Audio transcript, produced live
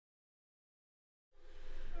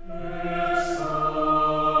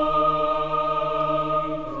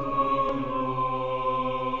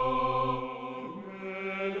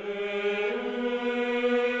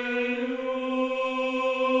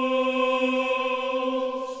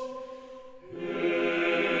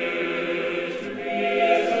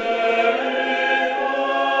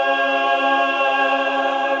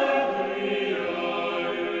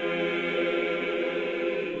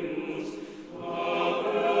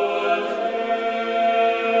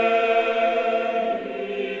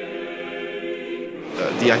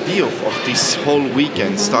the idea of this whole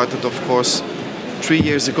weekend started, of course, 3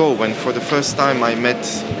 years ago, when for the first time I met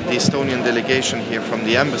the Estonian delegation here from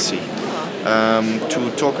the embassy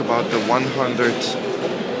to talk about the 100th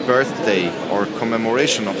birthday or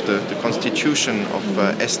commemoration of the constitution of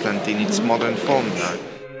Estland in its modern form now.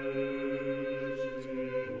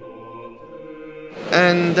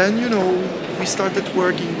 And then, you know, we started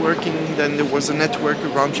working, then there was a network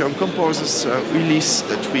around young composers release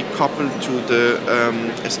that we coupled to the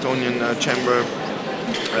Estonian chamber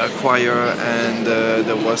choir, and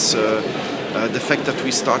there was the fact that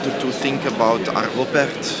we started to think about Arvo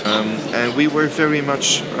Pärt, and we were very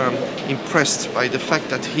much impressed by the fact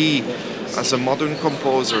that he, as a modern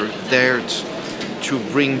composer, dared to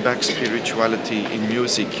bring back spirituality in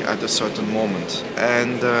music at a certain moment.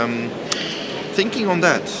 And thinking on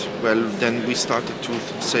that, well, then we started to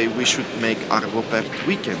say we should make Arvo Pärt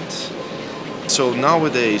weekend. So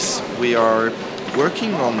nowadays we are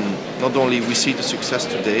working on, not only we see the success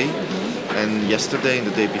today and yesterday and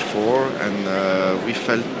the day before, and we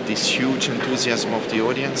felt this huge enthusiasm of the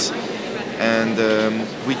audience, and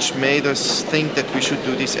which made us think that we should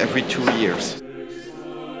do this every 2 years.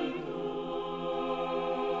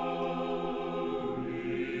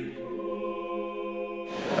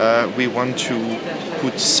 We want to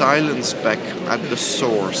put silence back at the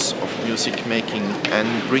source of music making and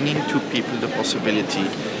bringing to people the possibility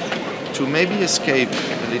to maybe escape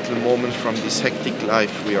a little moment from this hectic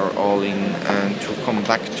life we are all in, and to come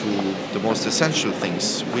back to the most essential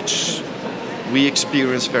things, which we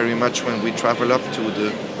experience very much when we travel up to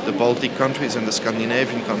the Baltic countries and the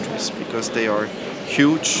Scandinavian countries, because they are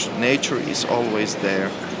huge, nature is always there,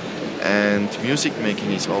 and music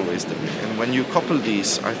making is always there. And when you couple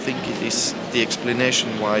these, I think it is the explanation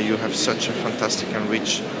why you have such a fantastic and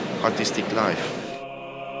rich artistic life.